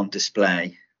always on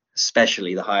display,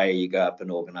 especially the higher you go up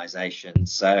an organization.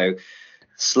 So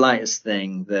slightest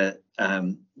thing that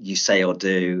you say or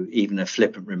do, even a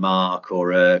flippant remark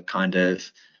or a kind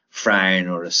of frown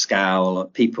or a scowl,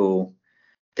 people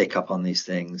pick up on these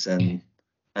things and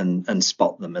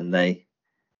spot them, and they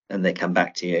come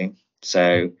back to you.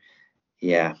 So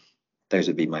yeah, those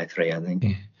would be my three, I think.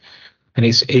 Yeah. And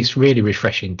it's really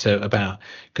refreshing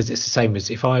because it's the same as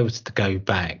if I was to go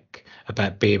back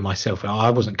about being myself. I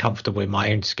wasn't comfortable in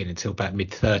my own skin until about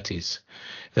mid-30s,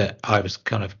 that I was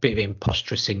kind of a bit of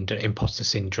imposter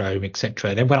syndrome,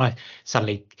 etc. And then when I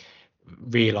suddenly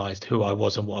realized who I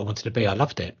was and what I wanted to be, I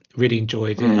loved it, really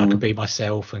enjoyed it. I could be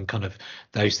myself and kind of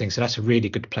those things. So that's a really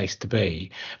good place to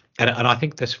be. And I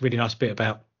think that's a really nice bit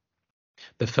about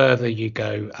the further you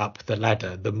go up the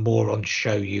ladder, the more on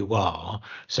show you are.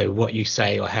 So what you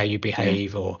say or how you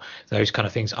behave or those kind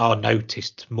of things are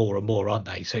noticed more and more, aren't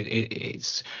they? So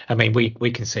it's, I mean, we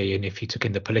can see, and if you took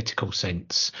in the political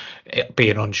sense,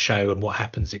 being on show and what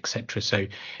happens, etc. So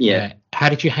how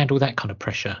did you handle that kind of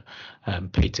pressure,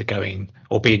 Peter, going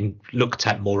or being looked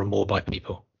at more and more by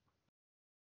people?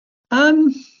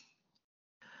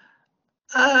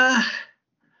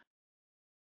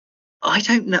 I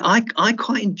don't know. I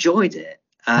quite enjoyed it.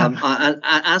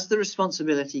 As the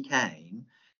responsibility came,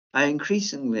 I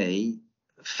increasingly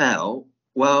felt,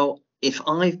 well, if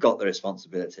I've got the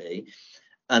responsibility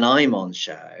and I'm on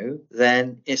show,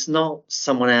 then it's not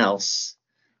someone else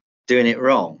doing it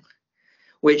wrong,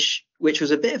 which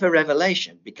was a bit of a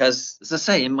revelation, because, as I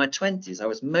say, in my 20s, I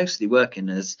was mostly working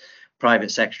as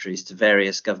private secretaries to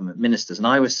various government ministers, and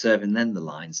I was serving them the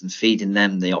lines and feeding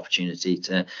them the opportunity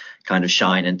to kind of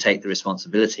shine and take the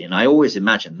responsibility. And I always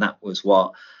imagined that was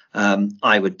what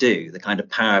I would do, the kind of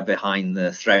power behind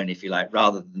the throne, if you like,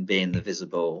 rather than being the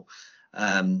visible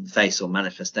face or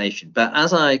manifestation. But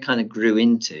as I kind of grew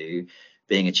into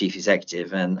being a chief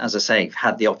executive, and as I say,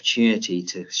 had the opportunity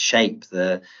to shape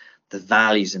the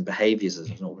values and behaviours of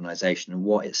an organisation and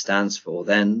what it stands for,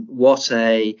 then what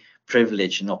a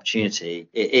privilege and opportunity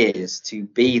it is to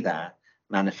be that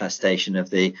manifestation of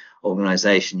the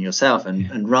organisation yourself,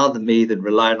 and rather me than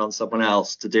relying on someone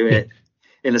else to do it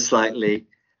in a slightly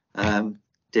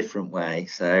different way.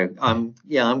 So I'm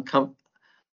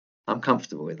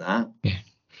comfortable with that.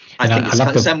 I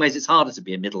think in some ways it's harder to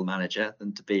be a middle manager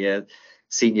than to be a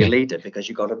senior leader, because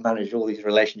you've got to manage all these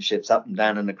relationships up and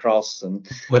down and across. And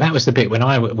well, that was the bit when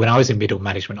I was in middle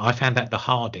management, I found that the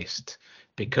hardest,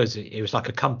 because it was like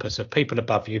a compass of people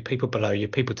above you, people below you,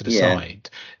 people to the side.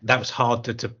 That was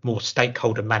harder to more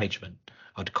stakeholder management,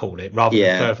 I'd call it, rather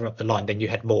than further up the line. Then you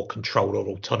had more control or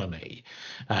autonomy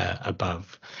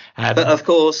above. But of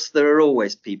course, there are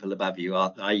always people above you.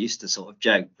 I used to sort of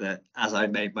joke that as I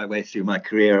made my way through my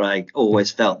career, I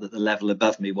always felt that the level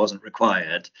above me wasn't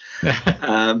required.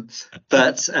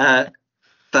 But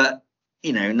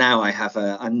now I have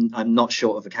I'm not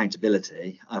short of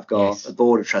accountability. I've got a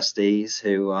board of trustees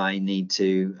who I need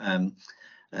to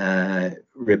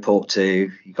report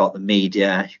to. You've got the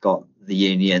media, you've got the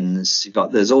unions,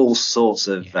 there's all sorts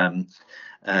of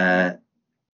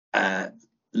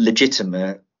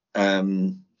legitimate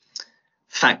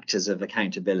factors of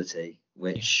accountability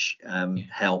which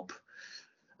help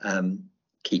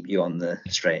keep you on the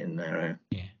straight and narrow.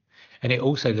 And it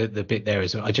also, the bit there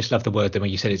is, I just love the word that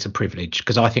when you said it's a privilege,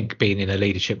 because I think being in a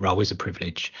leadership role is a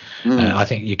privilege. I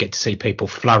think you get to see people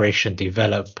flourish and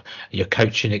develop, your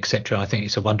coaching, etc. I think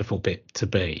it's a wonderful bit to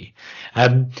be.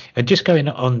 And just going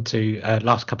on to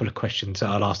last couple of questions that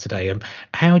I'll ask today.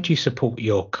 How do you support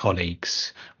your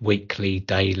colleagues weekly,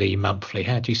 daily, monthly?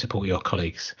 How do you support your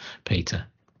colleagues, Peter?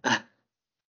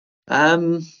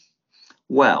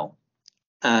 Well,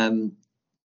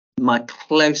 my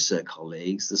closer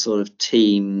colleagues, the sort of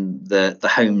team, the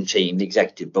home team, the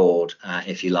executive board,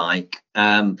 if you like,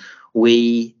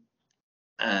 we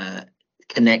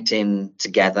connect in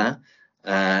together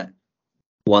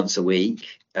once a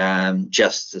week,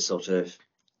 just to sort of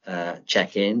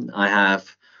check in. I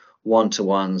have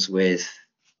one-to-ones with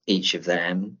each of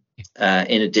them,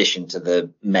 in addition to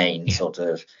the main sort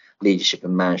of leadership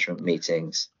and management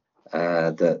meetings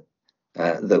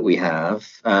that we have.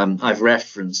 I've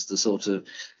referenced the sort of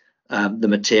the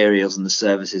materials and the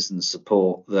services and the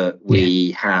support that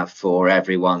we have for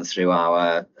everyone through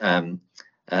our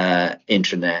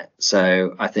intranet.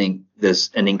 So I think there's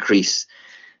an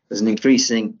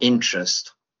increasing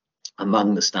interest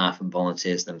among the staff and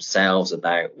volunteers themselves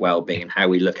about well-being and how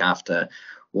we look after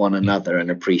one another and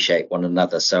appreciate one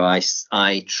another. So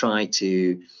I try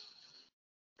to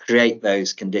create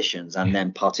those conditions and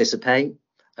then participate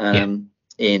in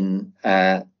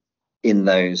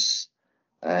those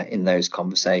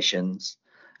conversations.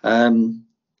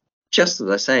 Just as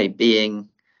I say, being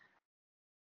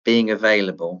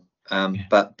available,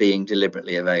 but being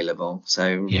deliberately available.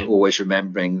 So always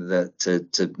remembering that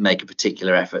to make a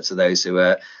particular effort to those who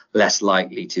are less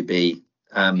likely to be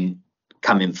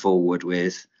coming forward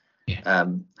with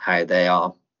how they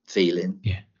are feeling.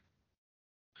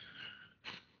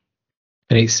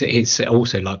 And it's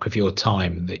also like with your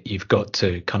time that you've got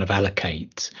to kind of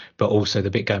allocate, but also the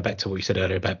bit going back to what you said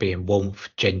earlier about being warmth,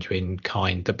 genuine,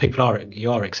 kind, that you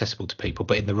are accessible to people,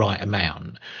 but in the right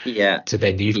amount. So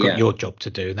then you've got your job to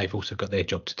do, and they've also got their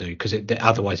job to do, because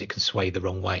otherwise it can sway the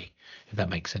wrong way, if that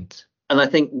makes sense. And I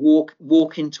think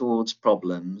walking towards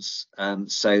problems,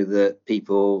 so that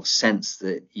people sense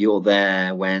that you're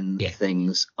there when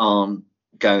things aren't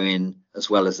going as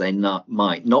well as they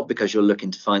might, not because you're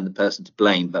looking to find the person to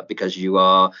blame, but because you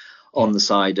are on the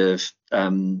side of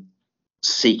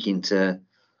seeking to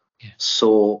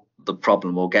sort the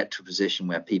problem or get to a position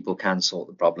where people can sort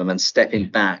the problem, and stepping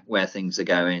back where things are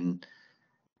going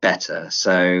better.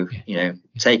 So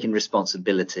taking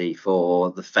responsibility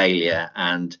for the failure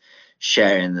and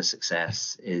sharing the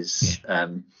success is a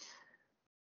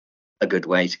good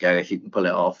way to go if you can pull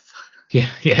it off. And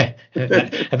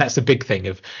that's the big thing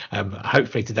of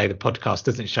hopefully today the podcast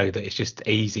doesn't show that it's just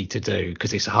easy to do,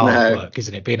 because it's hard work,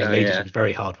 isn't it? Being in leadership is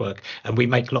very hard work, and we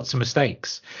make lots of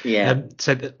mistakes.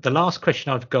 So the last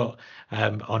question I've got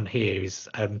on here is,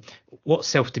 what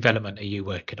self-development are you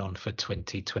working on for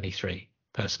 2023,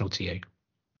 personal to you?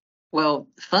 Well,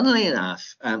 funnily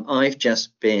enough, I've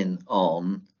just been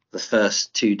on the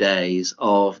first 2 days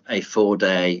of a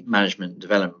 4-day management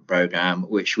development program,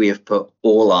 which we have put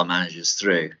all our managers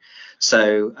through.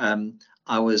 So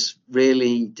I was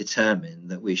really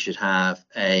determined that we should have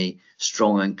a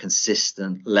strong and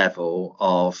consistent level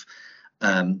of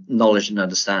knowledge and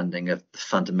understanding of the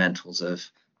fundamentals of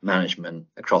management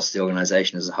across the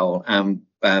organization as a whole. And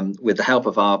with the help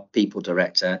of our people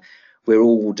director, we're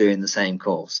all doing the same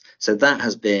course. So that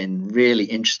has been really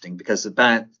interesting, because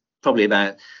probably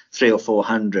about 300 or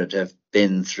 400 have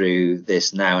been through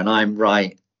this now, and I'm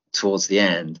right towards the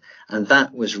end. And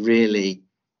that was really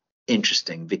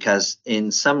interesting, because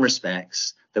in some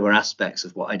respects there were aspects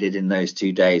of what I did in those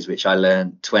 2 days which I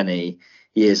learned 25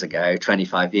 years ago,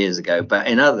 but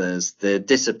in others the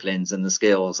disciplines and the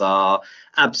skills are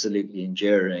absolutely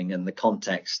enduring, and the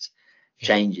context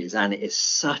changes. And it is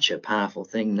such a powerful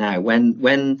thing now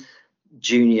when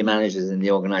junior managers in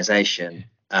the organization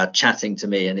chatting to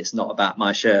me, and it's not about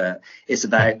my shirt, it's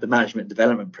about the management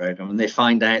development program, and they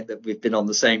find out that we've been on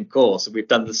the same course and we've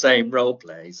done the same role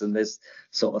plays and this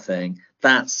sort of thing.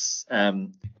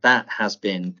 That has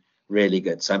been really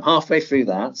good. So I'm halfway through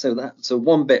that. So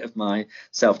one bit of my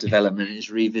self-development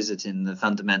is revisiting the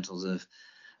fundamentals of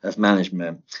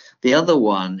management. The other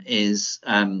one is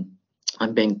I'm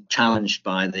being challenged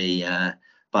by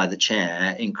the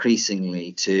chair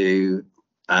increasingly to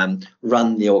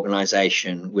run the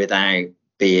organization without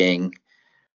being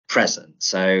present.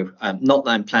 So not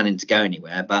that I'm planning to go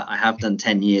anywhere, but I have done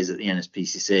 10 years at the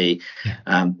NSPCC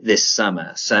this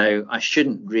summer. So I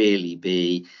shouldn't really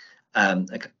be a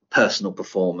personal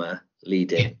performer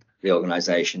leading the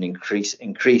organization.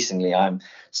 Increasingly, I'm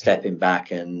stepping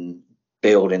back and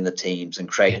building the teams and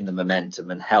creating the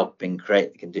momentum and helping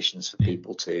create the conditions for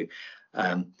people to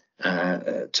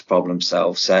problem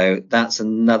solve. So that's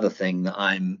another thing that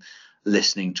I'm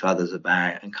listening to others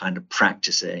about and kind of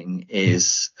practicing,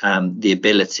 is the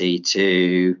ability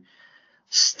to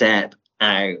step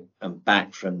out and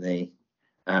back from the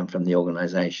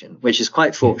organization, which is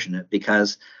quite fortunate,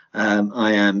 because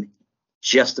I am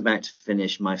just about to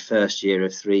finish my first year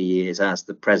of 3 years as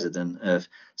the president of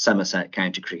Somerset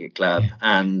County Cricket Club,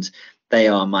 and they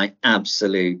are my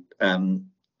absolute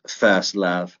first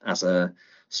love as a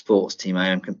sports team. I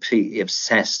am completely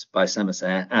obsessed by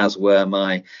Somerset, as were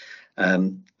my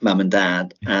mum and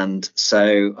dad, and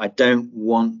so I don't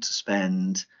want to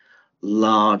spend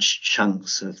large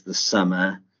chunks of the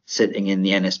summer sitting in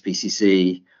the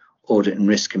NSPCC Audit and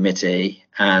Risk Committee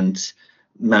and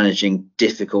managing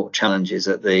difficult challenges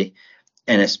at the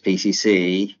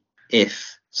NSPCC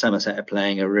if Somerset are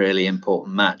playing a really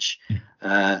important match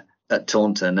at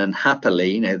Taunton. And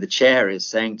happily, the chair is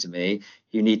saying to me,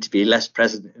 you need to be less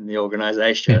present in the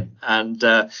organisation. And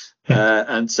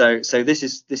so this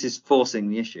is forcing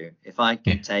the issue. If I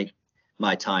can take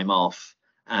my time off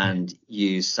and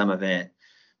use some of it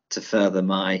to further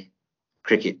my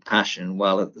cricket passion,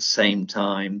 while at the same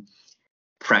time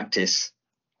practice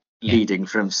leading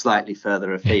from slightly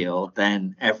further afield,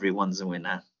 then everyone's a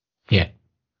winner. That's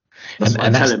what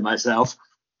I'm telling myself.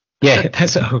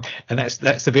 That's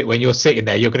the bit when you're sitting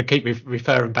there, you're going to keep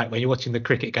referring back when you're watching the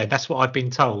cricket game. That's what I've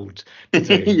been told to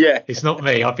do. It's not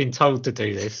me. I've been told to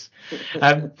do this.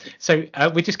 So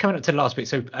we're just coming up to the last bit.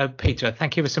 So Peter,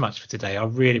 thank you so much for today. I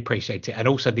really appreciate it, and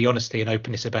also the honesty and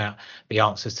openness about the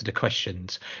answers to the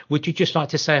questions. Would you just like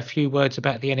to say a few words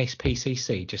about the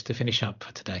NSPCC just to finish up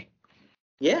for today?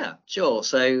 Yeah, sure.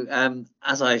 So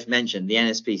as I've mentioned, the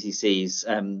NSPCC's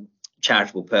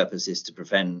charitable purpose is to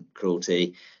prevent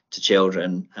cruelty to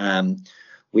children.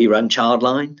 We run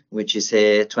Childline, which is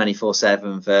here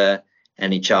 24/7 for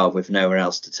any child with nowhere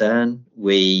else to turn.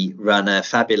 We run a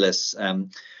fabulous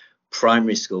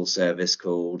primary school service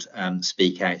called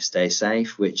Speak Out, Stay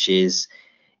Safe, which is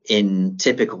in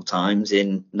typical times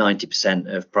in 90%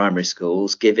 of primary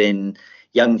schools, giving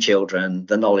young children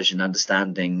the knowledge and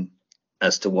understanding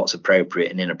as to what's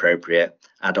appropriate and inappropriate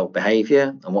adult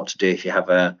behaviour and what to do if you have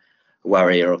a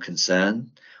worry or a concern.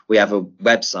 We have a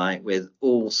website with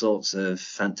all sorts of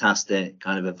fantastic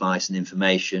kind of advice and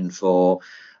information for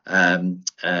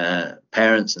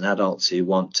parents and adults who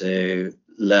want to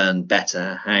learn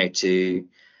better how to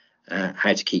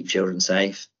keep children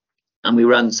safe. And we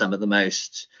run some of the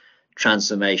most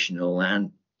transformational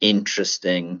and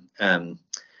interesting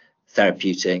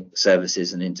therapeutic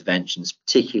services and interventions,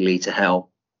 particularly to help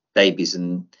babies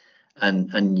and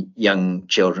young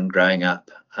children growing up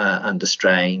under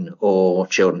strain, or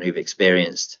children who've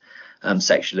experienced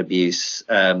sexual abuse,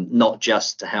 not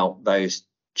just to help those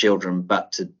children,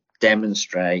 but to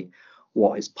demonstrate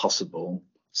what is possible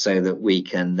so that we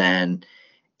can then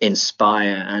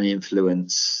inspire and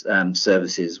influence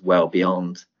services well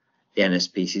beyond the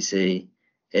NSPCC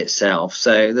itself.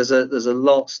 So there's a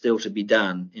lot still to be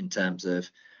done in terms of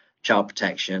child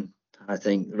protection. I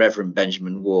think Reverend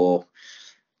Benjamin Waugh,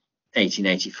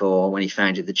 1884, when he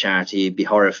founded the charity, he'd be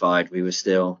horrified we were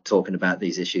still talking about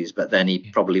these issues, but then he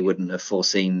probably wouldn't have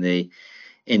foreseen the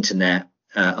internet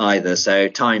either. So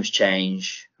times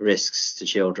change, risks to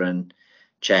children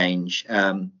change,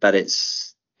 but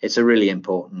it's a really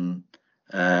important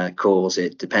cause.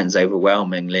 It depends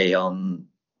overwhelmingly on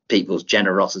people's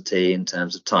generosity in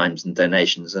terms of times and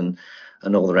donations and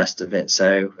all the rest of it.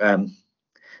 So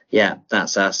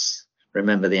that's us.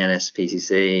 Remember the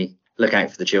NSPCC, look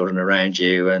out for the children around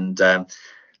you, and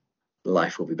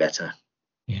life will be better.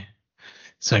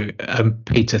 So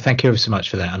Peter, thank you ever so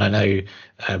much for that. And I know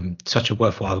such a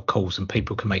worthwhile cause, and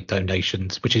people can make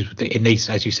donations, which is, it needs,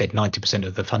 as you said, 90%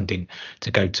 of the funding to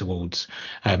go towards.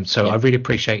 So I really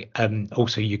appreciate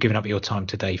also you giving up your time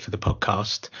today for the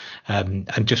podcast, and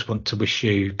just want to wish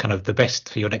you kind of the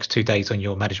best for your next 2 days on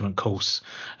your management course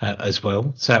as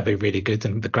well. So that'd be really good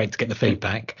and great to get the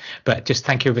feedback. But just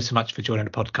thank you ever so much for joining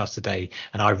the podcast today,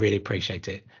 and I really appreciate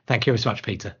it. Thank you ever so much,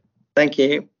 Peter. Thank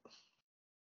you.